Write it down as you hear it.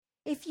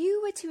If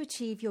you were to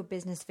achieve your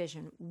business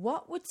vision,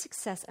 what would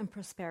success and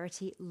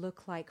prosperity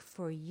look like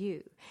for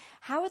you?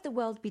 How would the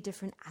world be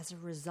different as a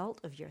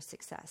result of your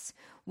success?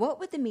 What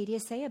would the media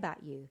say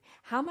about you?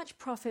 How much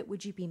profit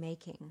would you be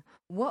making?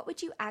 What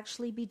would you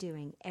actually be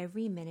doing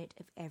every minute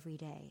of every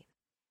day?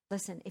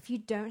 Listen, if you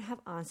don't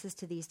have answers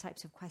to these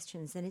types of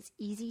questions, then it's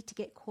easy to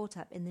get caught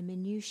up in the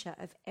minutiae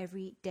of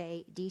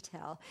everyday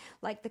detail,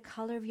 like the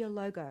color of your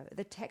logo,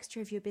 the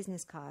texture of your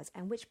business cards,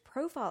 and which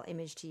profile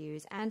image to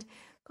use, and,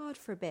 God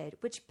forbid,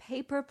 which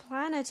paper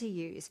planner to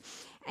use.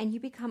 And you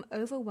become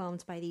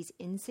overwhelmed by these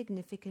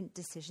insignificant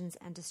decisions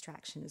and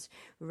distractions,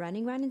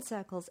 running around in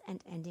circles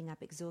and ending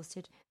up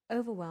exhausted,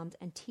 overwhelmed,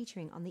 and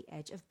teetering on the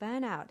edge of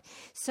burnout.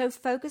 So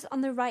focus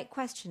on the right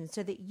questions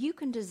so that you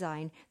can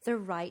design the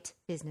right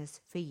business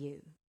for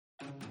you.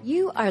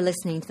 You are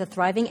listening to the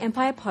Thriving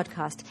Empire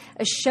Podcast,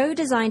 a show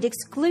designed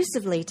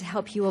exclusively to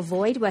help you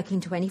avoid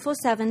working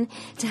 24/7,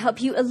 to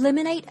help you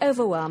eliminate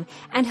overwhelm,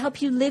 and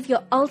help you live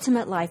your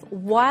ultimate life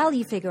while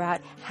you figure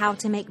out how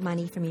to make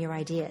money from your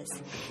ideas.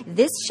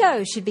 This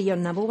show should be your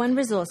number one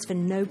resource for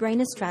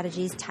no-brainer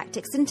strategies,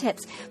 tactics, and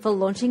tips for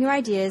launching your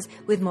ideas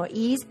with more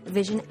ease,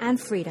 vision,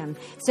 and freedom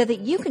so that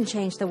you can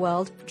change the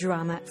world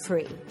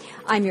drama-free.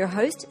 I'm your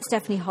host,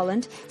 Stephanie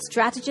Holland,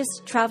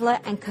 strategist, traveler,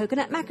 and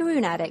coconut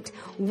macaroon addict.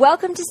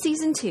 Welcome to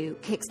Season 2,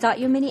 Kickstart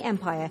Your Mini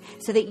Empire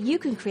so that you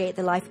can create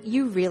the life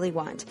you really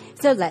want.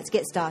 So let's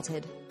get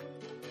started.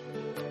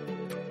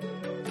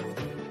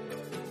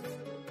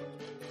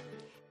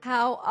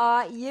 How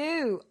are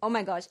you? Oh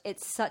my gosh,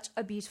 it's such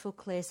a beautiful,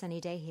 clear, sunny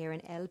day here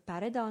in El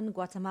Paredon,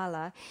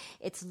 Guatemala.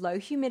 It's low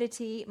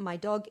humidity. My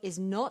dog is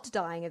not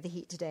dying of the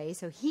heat today,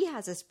 so he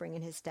has a spring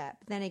in his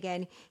step. Then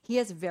again, he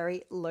has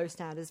very low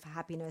standards for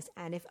happiness,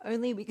 and if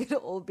only we could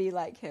all be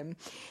like him.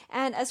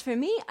 And as for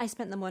me, I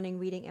spent the morning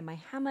reading in my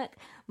hammock.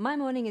 My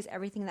morning is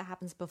everything that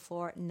happens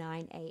before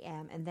 9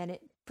 a.m., and then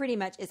it pretty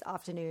much is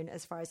afternoon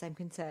as far as I'm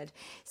concerned.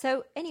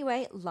 So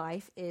anyway,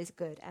 life is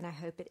good, and I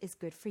hope it is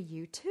good for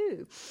you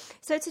too.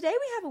 So today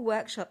we have a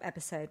workshop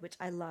episode, which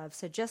I love.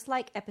 So just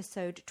like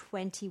episode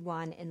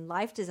 21 in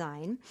Life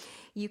Design,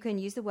 you can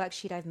use the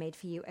worksheet I've made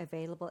for you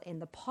available in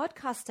the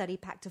podcast study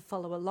pack to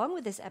follow along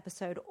with this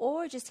episode,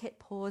 or just hit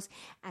pause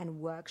and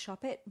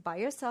workshop it by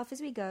yourself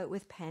as we go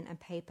with pen and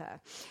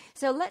paper.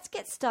 So let's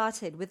get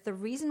started with the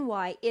reason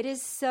why it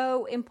is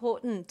so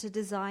important to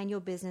design your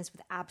business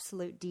with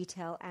absolute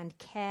detail and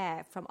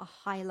care from a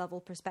high level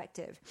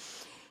perspective.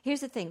 Here's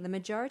the thing. The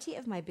majority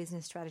of my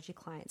business strategy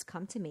clients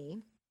come to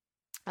me.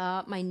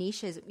 My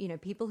niche is,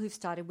 people who've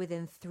started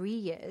within 3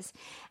 years,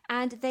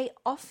 and they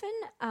often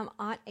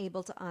aren't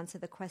able to answer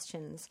the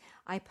questions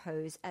I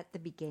pose at the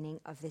beginning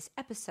of this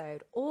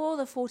episode, or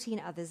the 14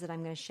 others that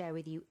I'm going to share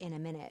with you in a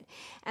minute.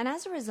 And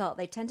as a result,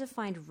 they tend to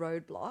find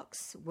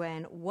roadblocks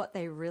when what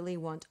they really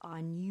want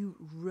are new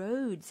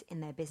roads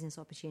in their business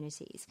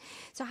opportunities.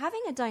 So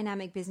having a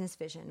dynamic business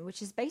vision,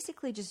 which is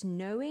basically just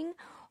knowing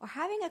or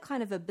having a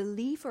kind of a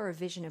belief or a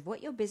vision of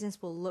what your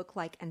business will look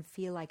like and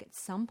feel like at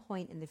some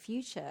point in the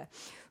future,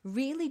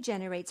 really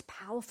generates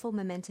powerful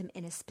momentum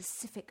in a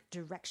specific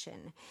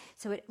direction.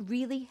 So it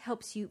really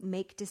helps you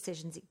make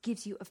decisions. It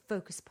gives you a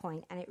focus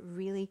point, and it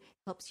really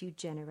helps you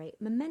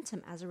generate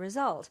momentum as a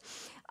result.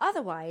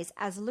 Otherwise,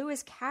 as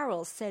Lewis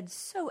Carroll said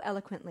so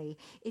eloquently,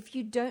 if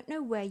you don't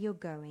know where you're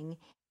going,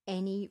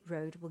 any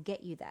road will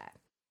get you there.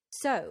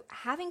 So,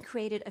 having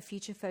created a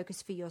future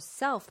focus for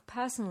yourself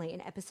personally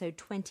in episode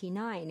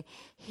 29,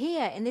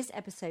 here in this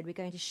episode, we're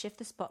going to shift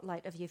the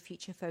spotlight of your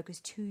future focus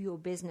to your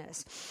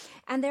business.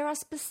 And there are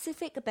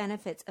specific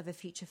benefits of a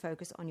future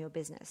focus on your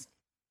business.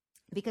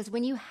 Because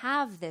when you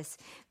have this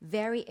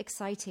very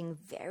exciting,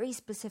 very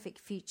specific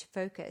future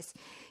focus,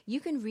 you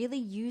can really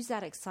use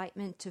that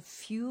excitement to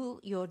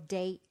fuel your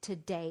day to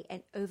day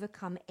and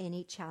overcome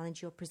any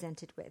challenge you're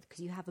presented with,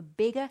 because you have a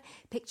bigger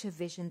picture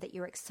vision that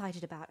you're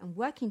excited about and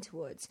working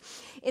towards.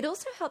 It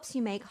also helps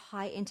you make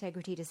high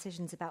integrity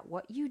decisions about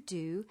what you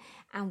do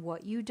and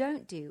what you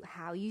don't do,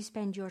 how you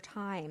spend your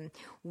time,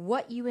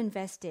 what you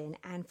invest in,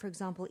 and for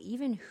example,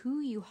 even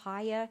who you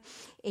hire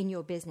in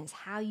your business,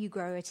 how you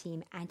grow a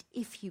team, and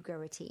if you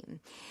grow a team.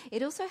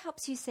 It also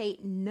helps you say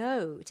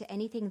no to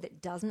anything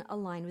that doesn't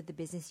align with the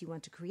business you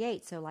want to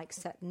create. So like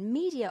certain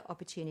media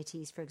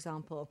opportunities, for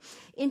example,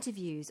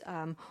 interviews,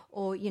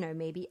 or,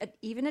 maybe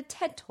even a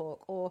TED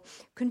Talk, or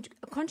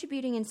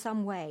contributing in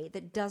some way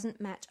that doesn't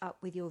match up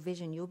with your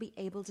vision. You'll be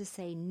able to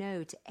say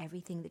no to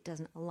everything that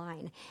doesn't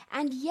align.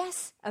 And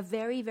yes, a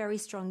very, very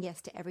strong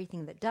yes to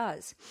everything that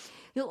does.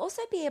 You'll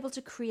also be able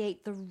to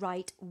create the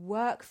right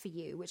work for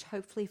you, which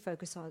hopefully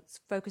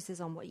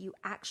focuses on what you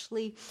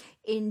actually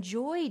enjoy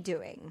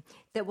doing,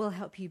 that will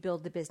help you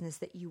build the business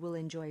that you will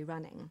enjoy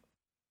running.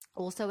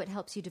 Also, it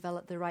helps you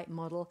develop the right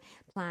model,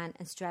 plan,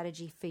 and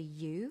strategy for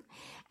you.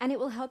 And it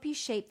will help you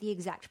shape the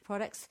exact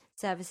products,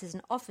 services,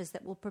 and offers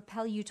that will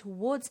propel you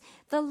towards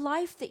the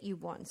life that you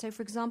want. So,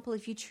 for example,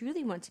 if you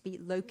truly want to be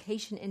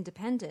location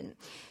independent,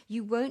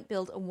 you won't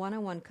build a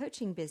one-on-one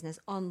coaching business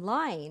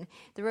online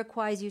that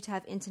requires you to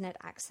have internet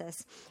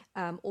access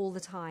all the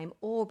time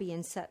or be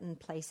in certain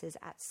places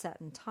at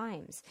certain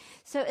times.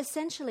 So,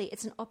 essentially,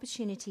 it's an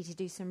opportunity to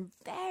do some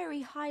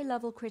very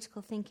high-level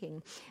critical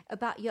thinking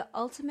about your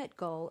ultimate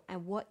goal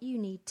and what you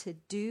need to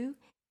do,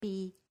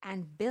 be,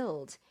 and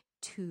build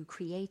to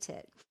create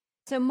it.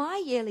 So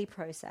my yearly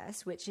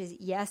process, which is,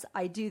 yes,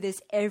 I do this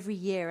every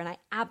year and I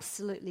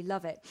absolutely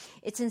love it.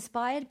 It's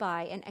inspired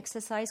by an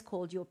exercise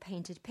called Your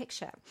Painted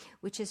Picture,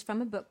 which is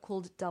from a book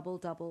called Double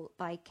Double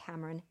by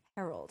Cameron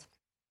Herold.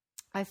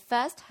 I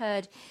first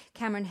heard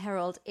Cameron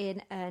Herold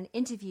in an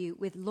interview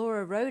with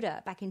Laura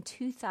Roeder back in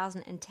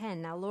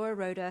 2010. Now, Laura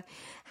Roeder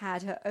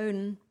had her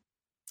own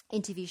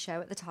interview show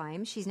at the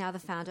time. She's now the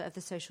founder of the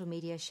social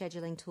media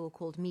scheduling tool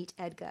called Meet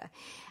Edgar.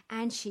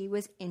 And she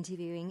was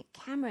interviewing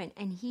Cameron,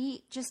 and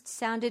he just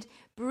sounded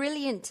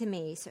brilliant to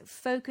me, so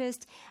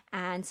focused.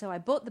 And so I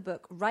bought the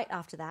book right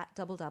after that,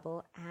 Double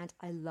Double, and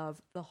I love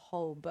the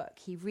whole book.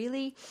 He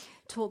really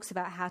talks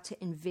about how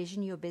to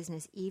envision your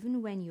business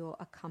even when you're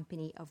a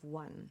company of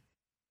one.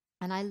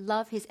 And I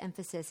love his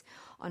emphasis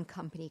on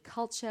company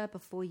culture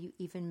before you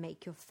even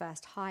make your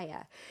first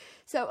hire.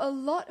 So a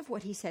lot of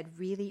what he said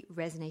really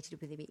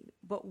resonated with me.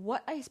 But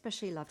what I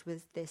especially loved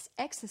was this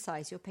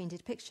exercise, Your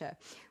Painted Picture,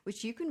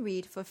 which you can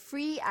read for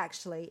free,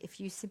 actually, if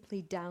you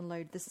simply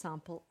download the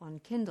sample on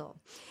Kindle.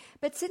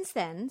 But since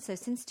then, so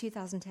since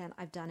 2010,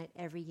 I've done it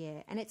every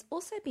year. And it's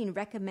also been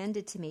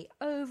recommended to me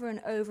over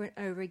and over and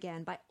over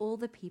again by all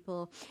the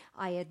people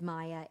I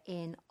admire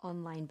in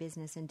online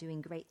business and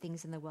doing great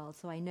things in the world.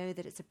 So I know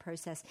that it's a process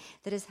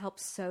that has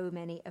helped so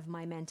many of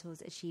my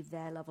mentors achieve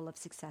their level of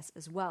success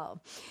as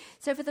well.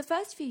 So for the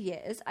first few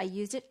years, I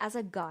used it as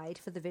a guide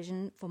for the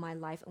vision for my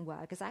life and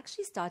work, as I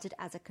actually started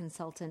as a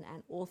consultant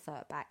and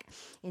author back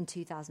in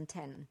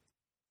 2010.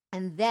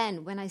 And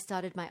then when I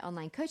started my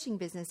online coaching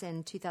business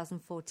in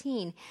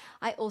 2014,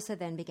 I also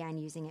then began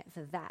using it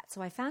for that.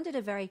 So I found it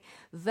a very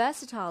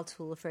versatile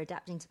tool for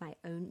adapting to my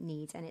own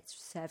needs, and it's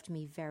served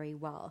me very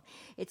well.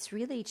 It's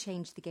really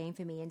changed the game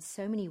for me in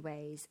so many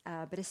ways,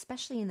 but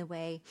especially in the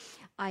way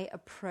I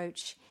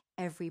approach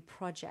every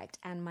project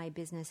and my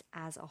business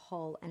as a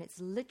whole. And it's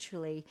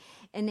literally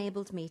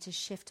enabled me to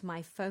shift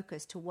my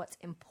focus to what's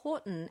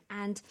important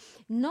and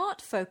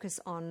not focus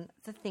on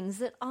the things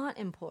that aren't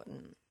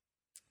important.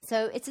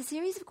 So it's a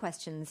series of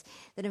questions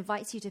that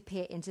invites you to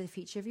peer into the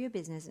future of your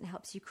business and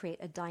helps you create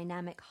a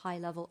dynamic,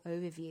 high-level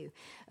overview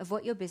of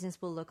what your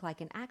business will look like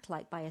and act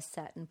like by a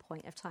certain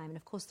point of time, and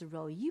of course the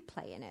role you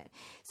play in it.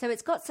 So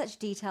it's got such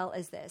detail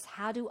as this: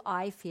 how do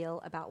I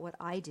feel about what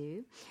I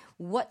do?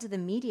 What do the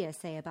media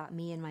say about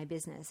me and my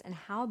business? And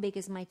how big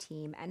is my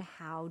team? And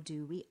how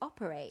do we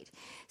operate?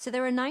 So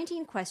there are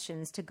 19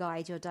 questions to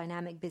guide your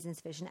dynamic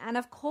business vision. And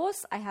of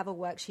course, I have a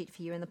worksheet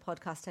for you in the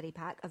podcast study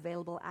pack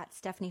available at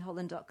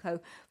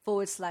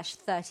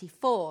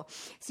stephanieholland.co/34.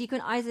 So you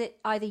can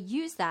either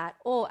use that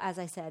or, as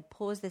I said,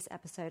 pause this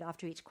episode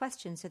after each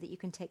question so that you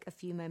can take a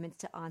few moments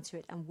to answer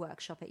it and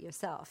workshop it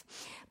yourself.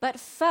 But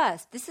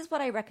first, this is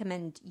what I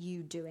recommend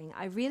you doing.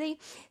 I really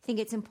think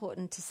it's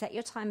important to set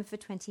your timer for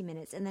 20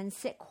 minutes and then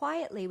sit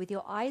quietly with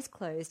your eyes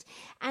closed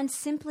and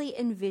simply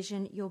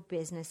envision your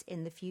business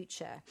in the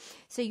future.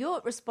 So your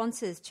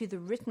responses to the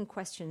written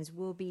questions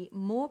will be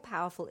more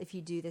powerful if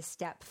you do this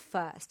step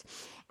first.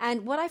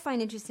 And what I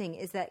find interesting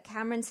is that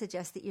Cameron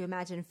suggests that you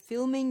imagine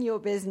filming your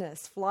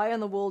business,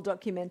 fly-on-the-wall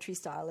documentary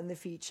style in the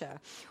future,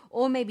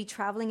 or maybe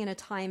traveling in a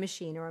time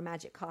machine or a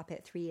magic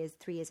carpet 3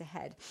 years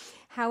ahead.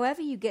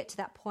 However you get to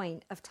that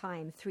point of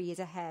time 3 years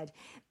ahead,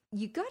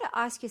 you got to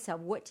ask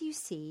yourself, what do you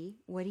see?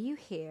 What do you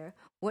hear?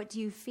 What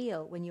do you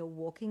feel when you're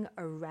walking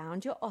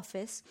around your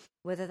office,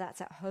 whether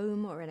that's at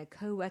home or in a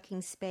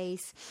co-working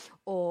space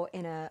or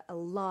in a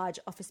large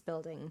office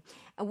building?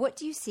 And what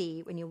do you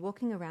see when you're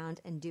walking around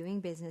and doing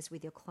business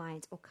with your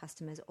clients or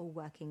customers or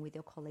working with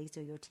your colleagues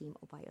or your team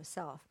or by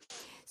yourself?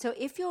 So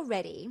if you're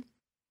ready,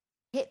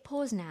 hit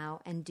pause now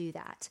and do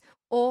that.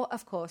 Or,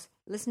 of course,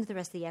 listen to the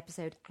rest of the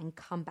episode and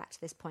come back to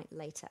this point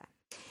later.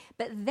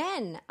 But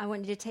then I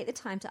want you to take the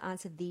time to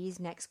answer these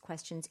next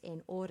questions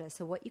in order.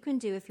 So what you can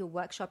do if you're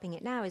workshopping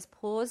it now is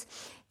pause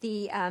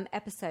the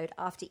episode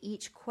after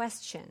each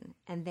question,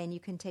 and then you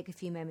can take a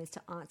few moments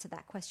to answer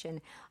that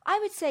question. I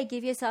would say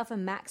give yourself a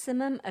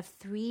maximum of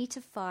 3 to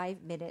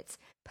 5 minutes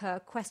per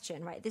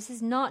question, right? This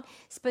is not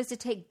supposed to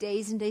take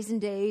days and days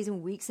and days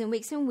and weeks and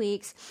weeks and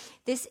weeks.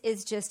 This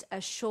is just a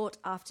short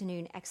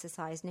afternoon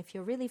exercise. And if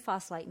you're really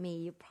fast like me,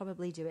 you'll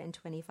probably do it in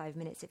 25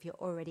 minutes if you're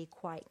already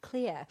quite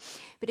clear.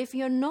 But if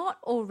you're not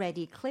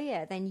already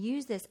clear, then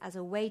use this as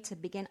a way to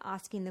begin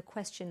asking the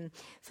question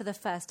for the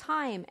first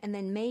time, and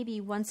then maybe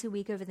once a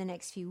week over the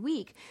next few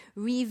weeks,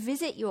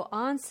 revisit your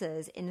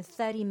answers in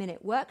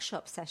 30-minute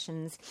workshop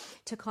sessions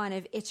to kind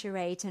of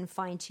iterate and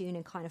fine-tune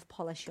and kind of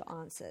polish your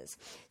answers.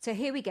 So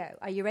here we go.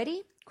 Are you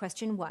ready?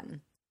 Question 1.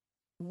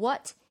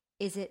 What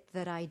is it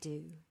that I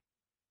do?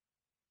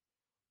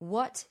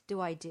 What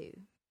do I do?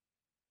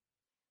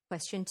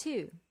 Question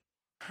 2.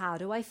 How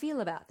do I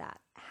feel about that?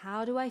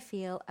 How do I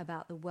feel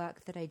about the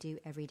work that I do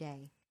every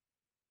day?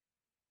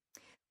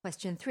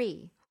 Question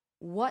 3.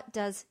 What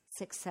does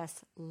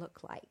success look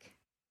like?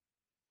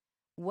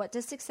 What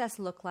does success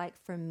look like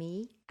for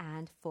me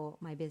and for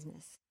my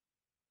business?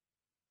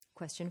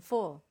 Question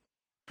 4.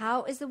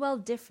 How is the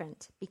world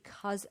different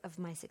because of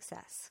my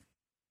success?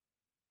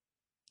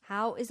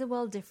 How is the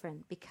world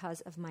different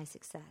because of my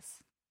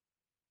success?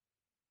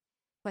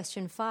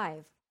 Question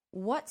 5.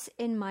 What's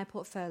in my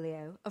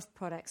portfolio of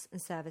products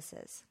and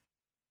services?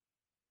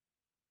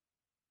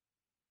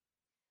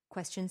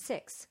 Question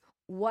 6.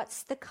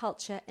 What's the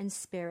culture and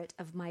spirit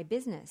of my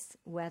business,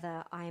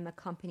 whether I am a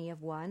company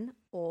of one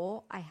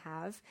or I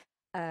have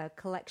a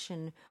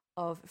collection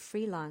of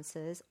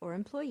freelancers or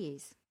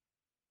employees?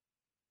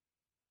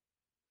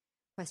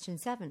 Question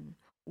 7.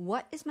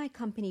 What is my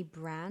company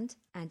brand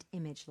and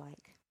image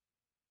like?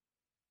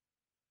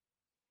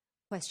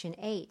 Question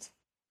 8.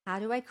 How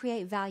do I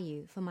create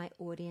value for my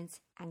audience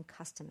and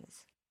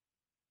customers?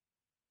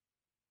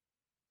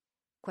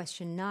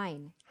 Question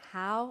 9.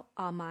 How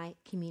are my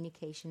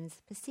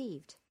communications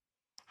perceived?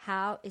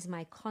 How is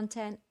my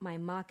content, my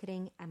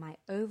marketing, and my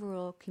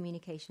overall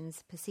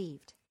communications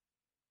perceived?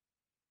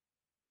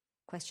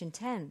 Question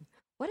 10.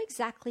 What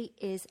exactly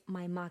is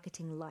my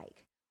marketing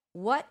like?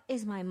 What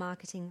is my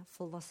marketing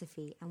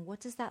philosophy, and what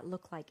does that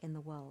look like in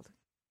the world?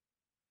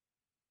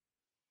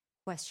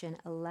 Question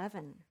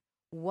 11.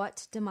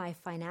 What do my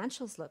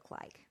financials look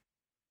like?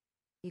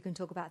 You can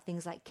talk about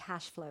things like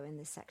cash flow in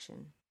this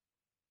section.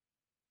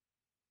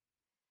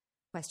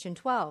 Question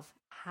 12.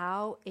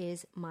 How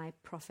is my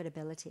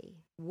profitability?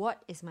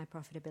 What is my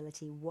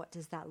profitability? What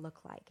does that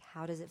look like?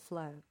 How does it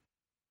flow?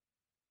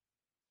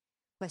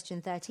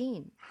 Question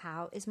 13.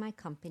 How is my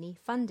company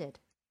funded?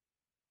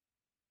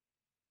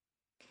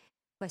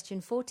 Question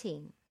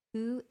 14.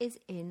 Who is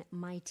in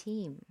my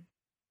team?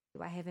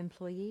 Do I have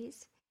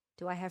employees?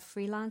 Do I have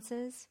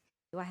freelancers?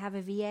 Do I have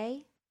a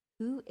VA?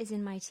 Who is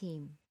in my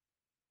team?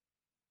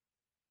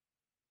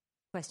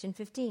 Question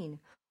 15.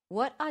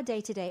 What are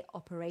day-to-day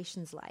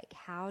operations like?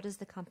 How does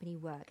the company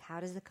work?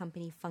 How does the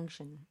company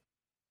function?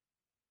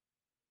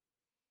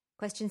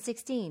 Question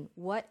 16.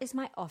 What is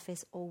my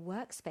office or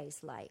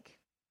workspace like?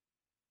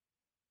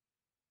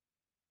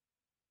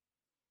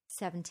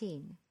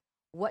 17.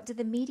 What do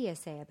the media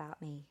say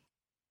about me?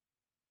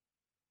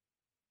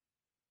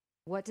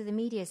 What do the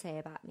media say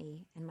about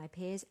me and my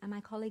peers and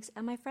my colleagues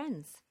and my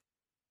friends?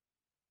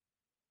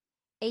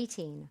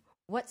 18.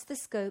 What's the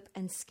scope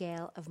and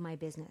scale of my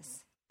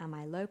business? Am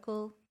I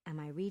local? Am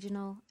I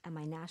regional? Am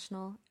I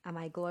national? Am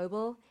I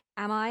global?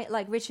 Am I,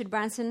 like Richard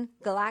Branson,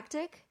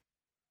 galactic?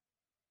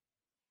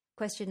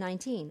 Question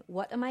 19.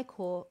 What are my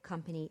core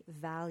company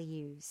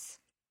values?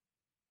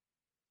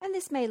 And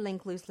this may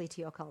link loosely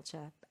to your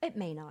culture. It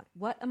may not.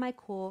 What are my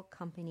core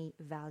company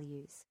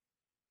values?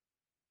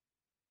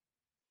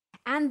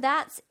 And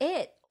that's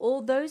it.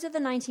 All those are the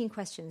 19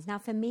 questions. Now,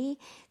 for me,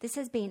 this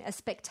has been a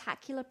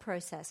spectacular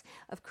process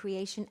of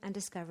creation and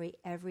discovery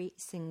every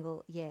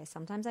single year.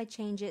 Sometimes I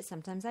change it,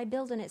 sometimes I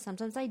build on it,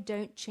 sometimes I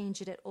don't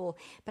change it at all.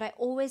 But I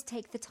always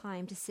take the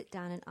time to sit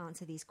down and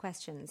answer these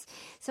questions.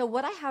 So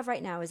what I have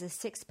right now is a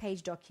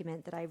 6-page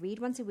document that I read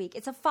once a week.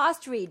 It's a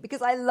fast read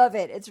because I love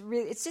it.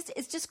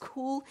 It's just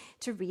cool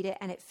to read it,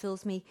 and it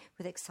fills me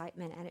with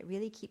excitement, and it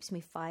really keeps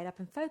me fired up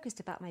and focused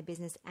about my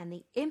business and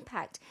the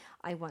impact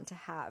I want to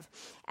have.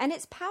 And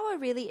its power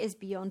really is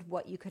beyond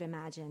what you could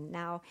imagine.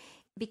 Now,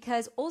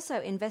 because also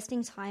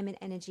investing time and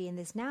energy in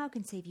this now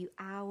can save you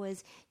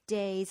hours,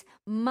 days,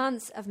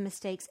 months of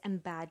mistakes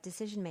and bad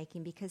decision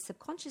making, because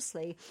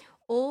subconsciously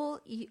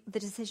the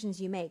decisions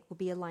you make will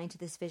be aligned to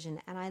this vision.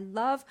 And I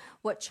love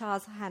what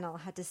Charles Haanel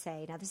had to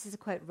say. Now, this is a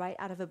quote right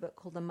out of a book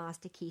called The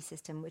Master Key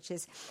System, which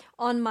is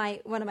on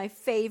one of my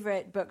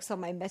favorite books on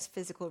my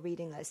metaphysical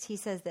reading list. He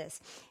says this: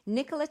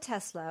 Nikola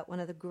Tesla, one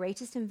of the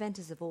greatest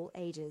inventors of all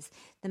ages,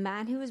 the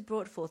man who has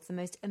brought forth the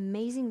most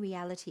amazing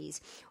realities,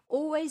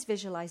 always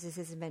visualizes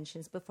his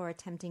inventions before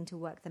attempting to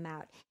work them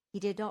out. He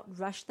did not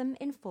rush them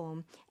in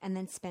form and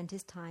then spent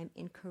his time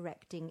in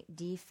correcting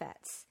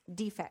defects.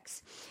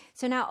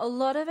 So now a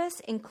lot of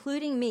us,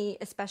 including me,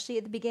 especially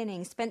at the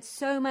beginning, spent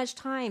so much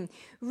time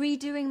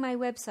redoing my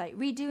website,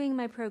 redoing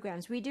my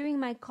programs, redoing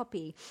my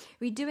copy,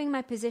 redoing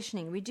my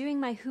positioning, redoing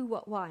my who,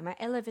 what, why, my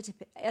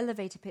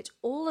elevator pitch,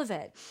 all of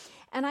it.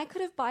 And I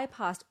could have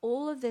bypassed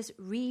all of this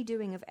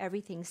redoing of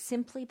everything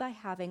simply by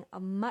having a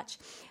much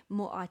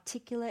more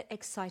articulate,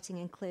 exciting,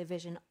 and clear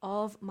vision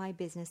of my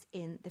business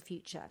in the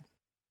future.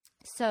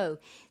 So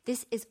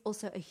this is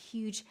also a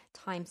huge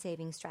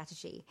time-saving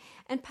strategy.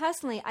 And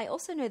personally, I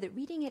also know that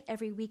reading it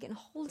every week and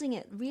holding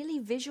it, really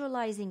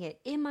visualizing it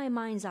in my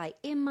mind's eye,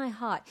 in my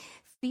heart,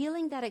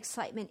 feeling that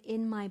excitement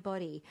in my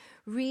body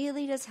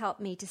really does help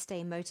me to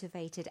stay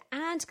motivated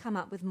and come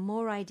up with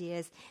more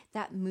ideas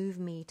that move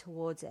me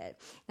towards it.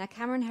 Now,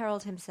 Cameron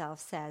Herold himself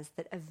says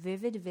that a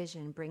vivid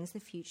vision brings the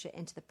future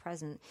into the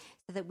present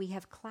so that we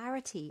have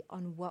clarity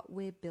on what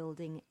we're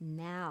building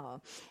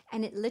now.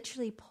 And it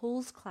literally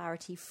pulls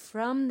clarity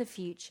from the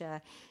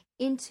future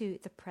into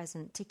the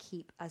present to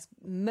keep us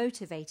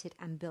motivated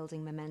and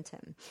building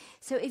momentum.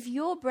 So if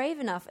you're brave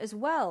enough as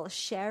well,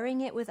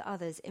 sharing it with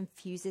others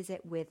infuses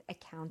it with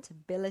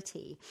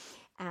accountability.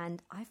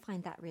 And I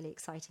find that really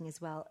exciting as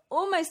well.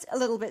 Almost a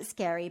little bit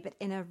scary, but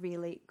in a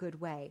really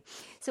good way.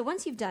 So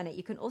once you've done it,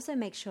 you can also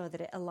make sure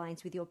that it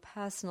aligns with your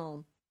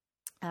personal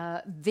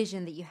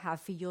vision that you have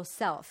for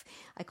yourself.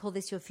 I call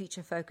this your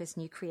future focus,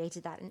 and you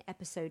created that in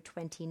episode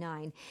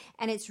 29.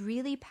 And it's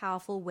really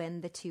powerful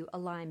when the two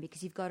align,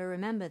 because you've got to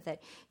remember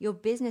that your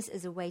business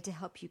is a way to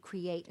help you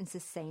create and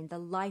sustain the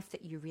life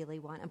that you really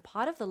want. And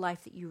part of the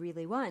life that you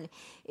really want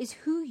is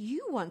who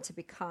you want to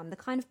become, the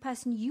kind of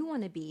person you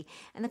want to be,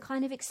 and the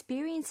kind of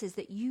experiences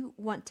that you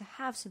want to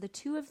have. So the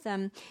two of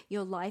them,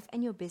 your life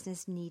and your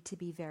business, need to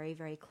be very,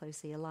 very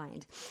closely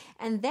aligned.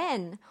 And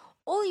then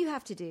all you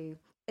have to do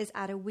is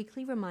add a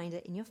weekly reminder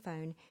in your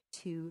phone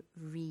to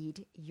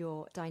read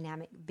your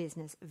dynamic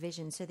business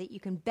vision so that you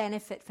can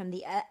benefit from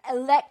the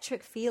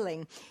electric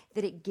feeling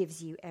that it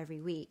gives you every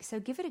week.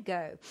 So give it a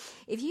go.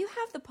 If you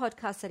have the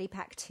Podcast Study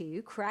Pack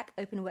 2, crack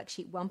open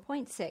worksheet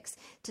 1.6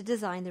 to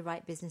design the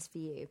right business for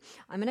you.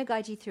 I'm going to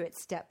guide you through it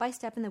step by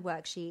step in the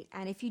worksheet.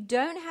 And if you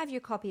don't have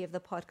your copy of the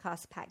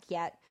Podcast Pack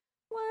yet,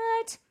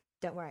 what?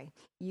 Don't worry.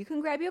 You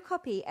can grab your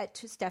copy at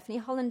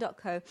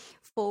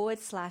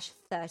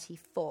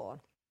stephanieholland.co/34.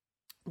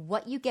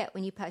 What you get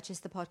when you purchase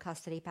the Podcast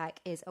Study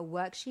Pack is a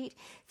worksheet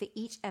for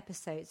each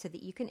episode so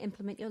that you can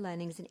implement your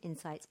learnings and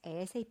insights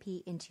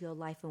ASAP into your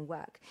life and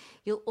work.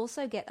 You'll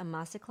also get a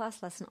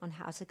masterclass lesson on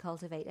how to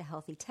cultivate a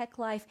healthy tech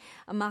life,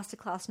 a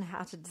masterclass on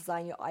how to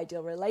design your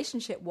ideal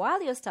relationship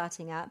while you're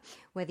starting out,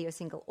 whether you're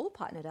single or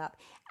partnered up,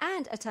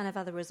 and a ton of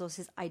other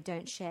resources I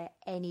don't share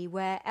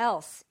anywhere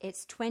else.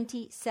 It's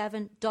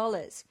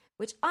 $27.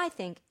 Which I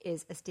think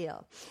is a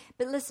steal.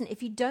 But listen,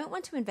 if you don't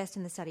want to invest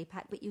in the study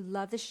pack, but you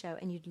love the show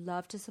and you'd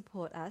love to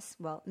support us,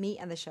 well, me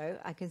and the show,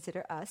 I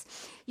consider us,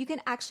 you can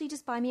actually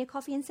just buy me a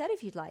coffee instead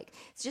if you'd like.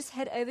 So just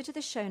head over to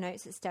the show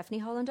notes at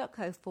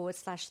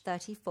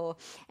stephanieholland.co/34,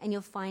 and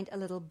you'll find a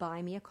little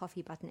buy me a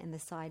coffee button in the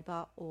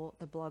sidebar or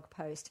the blog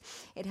post.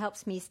 It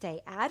helps me stay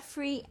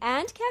ad-free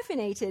and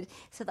caffeinated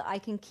so that I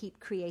can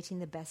keep creating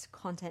the best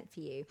content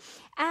for you.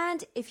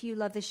 And if you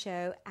love the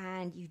show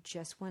and you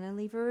just want to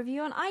leave a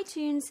review on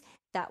iTunes,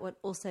 that would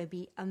also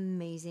be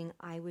amazing.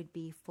 I would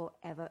be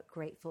forever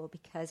grateful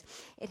because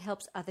it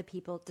helps other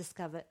people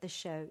discover the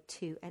show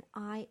too. And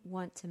I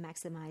want to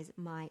maximize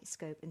my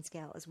scope and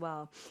scale as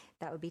well.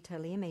 That would be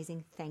totally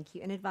amazing. Thank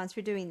you in advance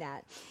for doing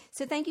that.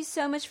 So thank you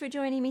so much for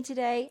joining me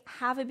today.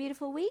 Have a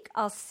beautiful week.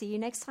 I'll see you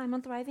next time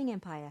on Thriving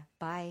Empire.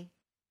 Bye.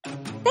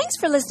 Thanks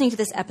for listening to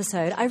this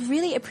episode. I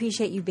really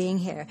appreciate you being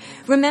here.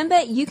 Remember,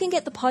 you can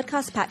get the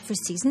podcast pack for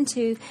season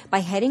 2 by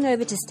heading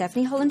over to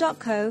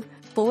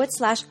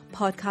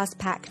stephanieholland.co/podcast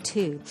pack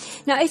 2.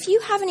 Now, if you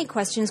have any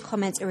questions,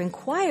 comments, or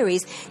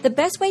inquiries, the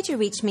best way to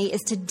reach me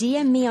is to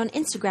DM me on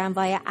Instagram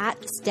via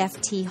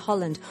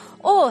 @StephTHolland,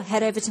 or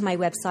head over to my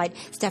website,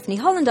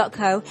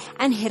 stephanieholland.co,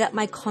 and hit up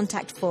my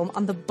contact form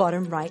on the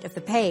bottom right of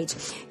the page.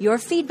 Your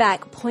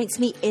feedback points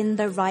me in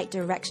the right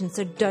direction,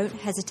 so don't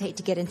hesitate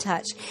to get in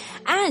touch.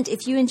 And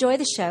if you enjoy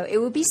the show, it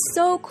would be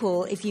so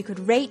cool if you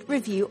could rate,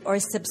 review, or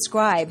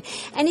subscribe.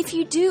 And if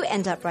you do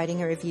end up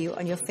writing a review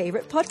on your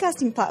favorite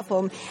podcasting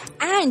platform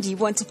and you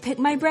want to pick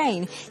my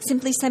brain,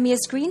 simply send me a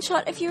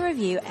screenshot of your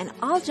review and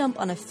I'll jump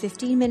on a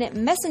 15-minute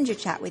messenger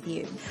chat with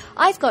you.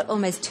 I've got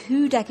almost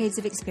 2 decades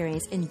of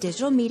experience in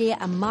digital media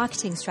and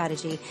marketing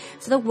strategy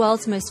for the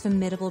world's most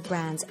formidable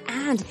brands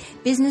and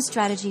business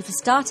strategy for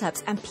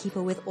startups and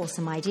people with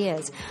awesome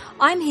ideas.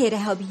 I'm here to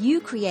help you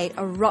create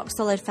a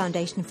rock-solid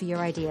foundation for your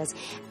ideas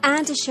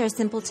and to share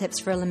simple tips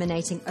for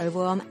eliminating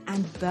overwhelm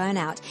and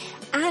burnout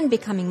and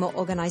becoming more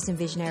organized and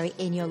visionary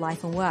in your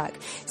life and work.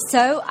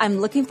 So I'm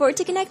looking forward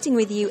to connecting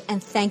with you,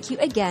 and thank you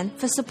again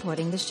for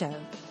supporting the show.